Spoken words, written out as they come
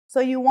So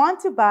you want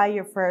to buy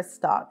your first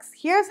stocks.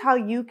 Here's how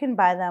you can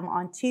buy them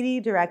on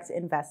TD Direct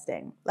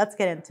Investing. Let's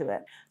get into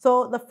it.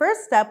 So the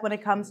first step when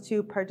it comes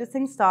to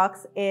purchasing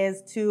stocks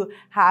is to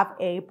have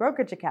a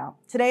brokerage account.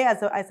 Today,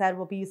 as I said,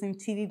 we'll be using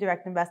TD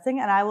Direct Investing,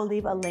 and I will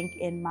leave a link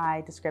in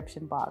my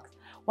description box.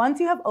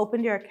 Once you have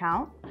opened your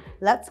account,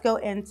 let's go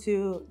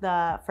into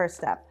the first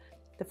step.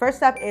 The first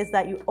step is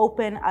that you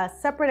open a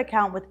separate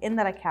account within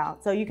that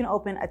account. So you can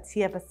open a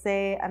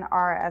TFSA, an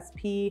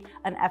RRSP,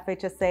 an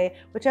FHSA,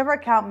 whichever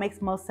account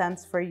makes most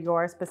sense for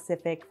your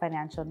specific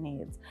financial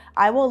needs.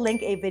 I will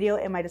link a video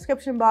in my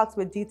description box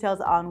with details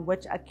on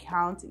which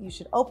account you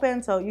should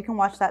open. So you can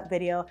watch that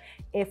video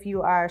if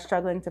you are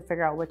struggling to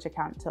figure out which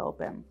account to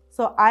open.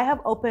 So I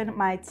have opened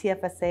my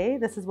TFSA.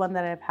 This is one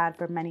that I've had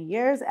for many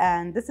years,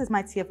 and this is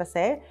my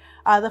TFSA.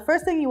 The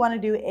first thing you want to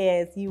do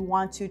is you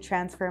want to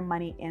transfer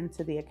money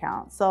into the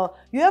account. So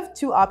you have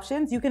two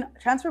options. You can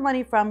transfer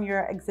money from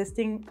your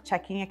existing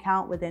checking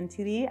account within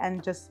TD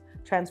and just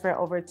transfer it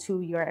over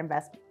to your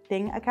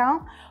investing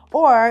account,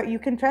 or you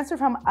can transfer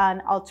from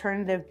an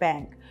alternative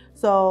bank.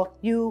 So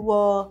you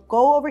will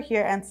go over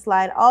here and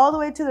slide all the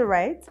way to the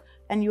right,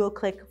 and you will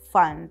click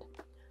Fund.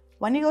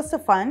 When you go to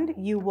fund,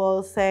 you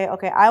will say,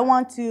 okay, I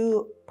want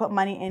to put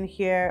money in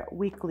here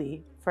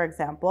weekly, for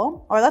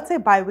example, or let's say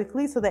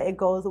bi-weekly so that it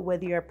goes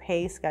with your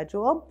pay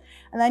schedule.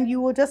 And then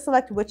you will just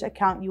select which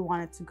account you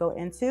want it to go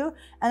into.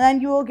 And then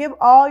you will give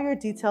all your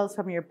details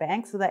from your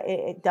bank so that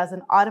it does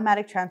an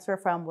automatic transfer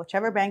from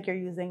whichever bank you're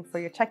using for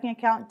your checking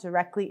account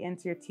directly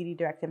into your TD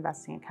Direct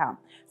Investing account.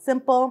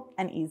 Simple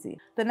and easy.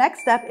 The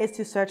next step is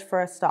to search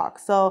for a stock.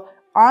 So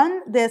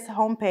on this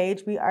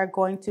homepage, we are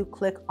going to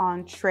click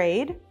on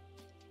Trade.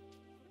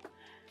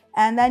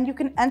 And then you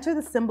can enter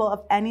the symbol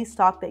of any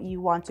stock that you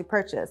want to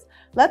purchase.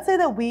 Let's say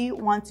that we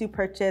want to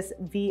purchase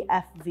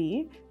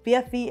VFV.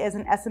 VFV is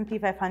an S&P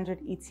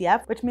 500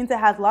 ETF, which means it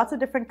has lots of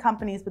different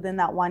companies within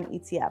that one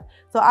ETF.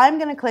 So I'm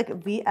gonna click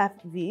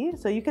VFV.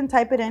 So you can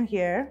type it in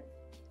here,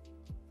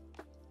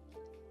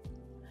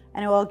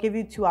 and it will give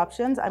you two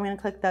options. I'm gonna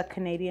click the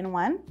Canadian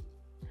one.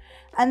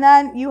 And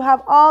then you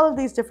have all of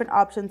these different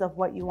options of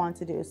what you want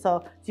to do.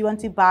 So do you want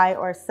to buy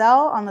or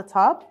sell on the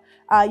top?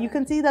 You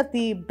can see that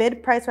the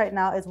bid price right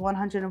now is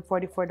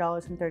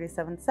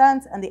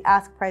 $144.37, and the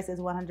ask price is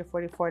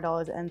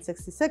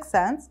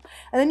 $144.66.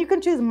 And then you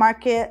can choose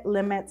market,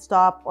 limit,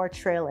 stop, or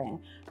trailing.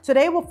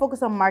 Today we'll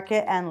focus on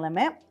market and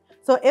limit.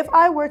 So if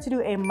I were to do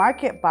a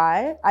market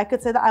buy, I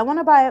could say that I want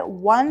to buy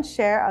one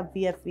share of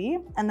VFV,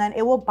 and then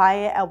it will buy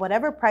it at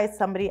whatever price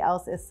somebody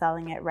else is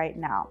selling it right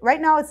now. Right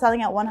now it's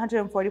selling at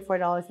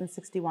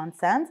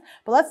 $144.61,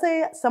 but let's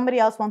say somebody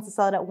else wants to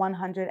sell it at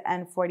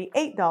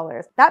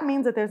 $148. That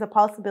means that there's a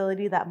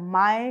possibility that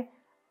my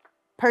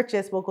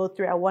purchase will go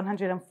through at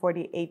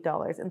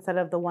 $148 instead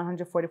of the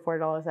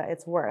 $144 that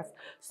it's worth.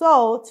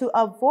 So to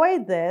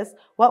avoid this,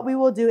 what we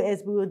will do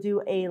is we will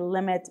do a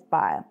limit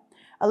buy.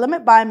 A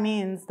limit buy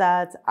means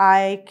that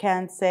I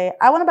can say,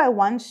 I want to buy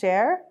one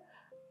share,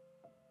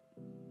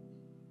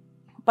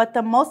 but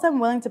the most I'm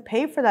willing to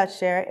pay for that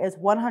share is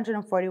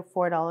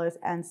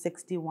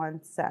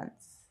 $144.61.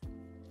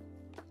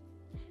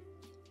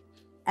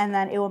 And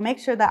then it will make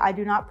sure that I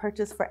do not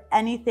purchase for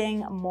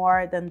anything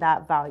more than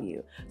that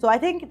value. So I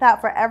think that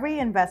for every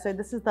investor,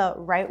 this is the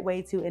right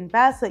way to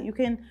invest, so that you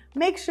can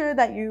make sure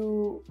that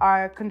you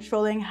are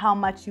controlling how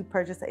much you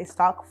purchase a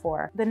stock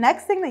for. The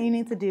next thing that you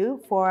need to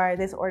do for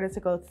this order to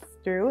go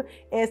through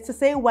is to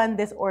say when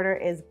this order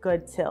is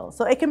good till.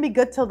 So it can be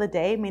good till the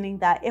day, meaning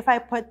that if I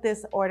put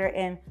this order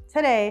in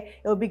today,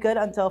 it will be good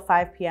until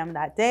 5 p.m.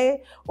 that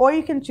day. Or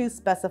you can choose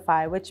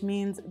specify, which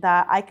means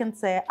that I can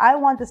say I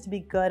want this to be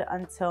good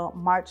until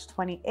March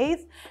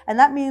 28th. And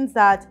that means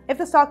that if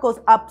the stock goes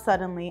up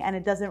suddenly and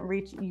it doesn't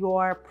reach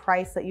your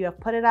price that you have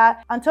put it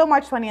at, until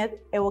March 20th,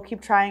 it will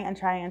keep trying and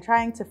trying and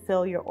trying to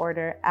fill your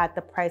order at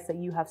the price that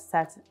you have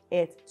set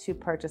it to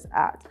purchase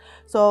at.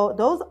 So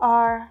those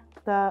are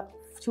the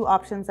two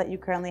options that you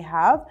currently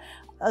have.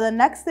 The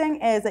next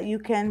thing is that you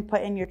can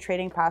put in your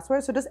trading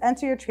password. So just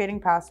enter your trading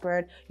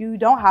password. You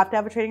don't have to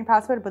have a trading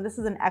password, but this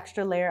is an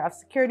extra layer of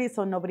security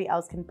so nobody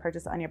else can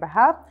purchase on your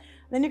behalf.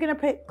 Then you're gonna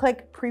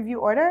click preview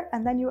order,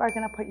 and then you are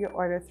gonna put your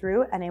order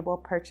through and able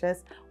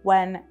purchase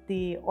when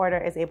the order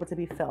is able to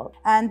be filled.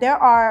 And there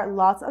are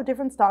lots of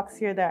different stocks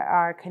here. There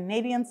are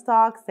Canadian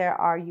stocks, there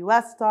are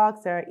US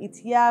stocks, there are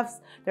ETFs,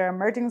 there are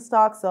emerging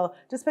stocks. So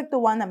just pick the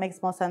one that makes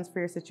most sense for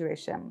your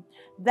situation.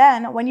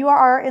 Then when you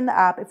are in the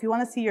app, if you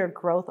wanna see your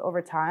growth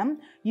over time,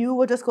 you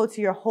will just go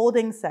to your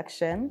holdings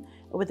section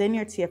within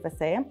your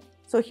TFSA.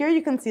 So here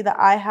you can see that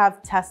I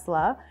have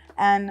Tesla,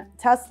 and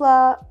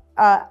Tesla,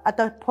 at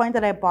the point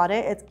that I bought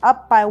it, it's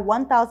up by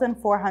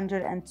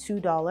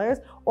 $1,402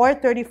 or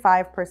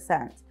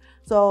 35%.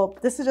 So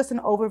this is just an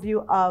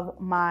overview of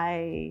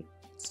my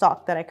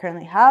stock that I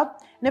currently have.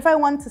 And if I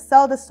want to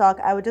sell the stock,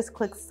 I would just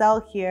click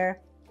sell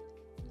here.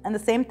 And the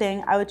same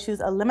thing, I would choose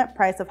a limit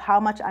price of how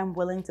much I'm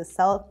willing to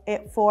sell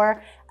it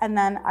for. And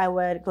then I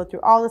would go through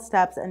all the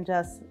steps and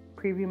just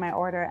preview my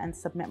order and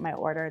submit my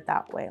order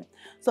that way.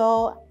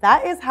 So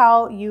that is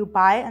how you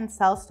buy and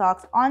sell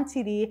stocks on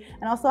TD,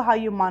 and also how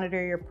you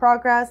monitor your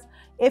progress.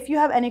 If you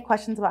have any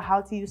questions about how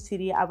to use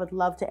TD, I would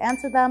love to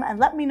answer them, and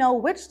let me know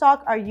which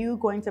stock are you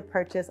going to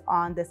purchase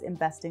on this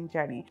investing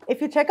journey. If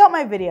you check out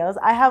my videos,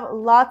 I have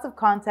lots of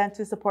content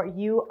to support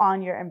you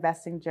on your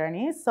investing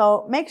journey.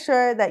 So make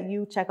sure that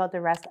you check out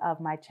the rest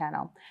of my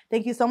channel.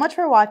 Thank you so much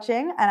for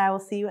watching, and I will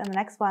see you in the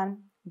next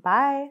one.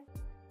 Bye.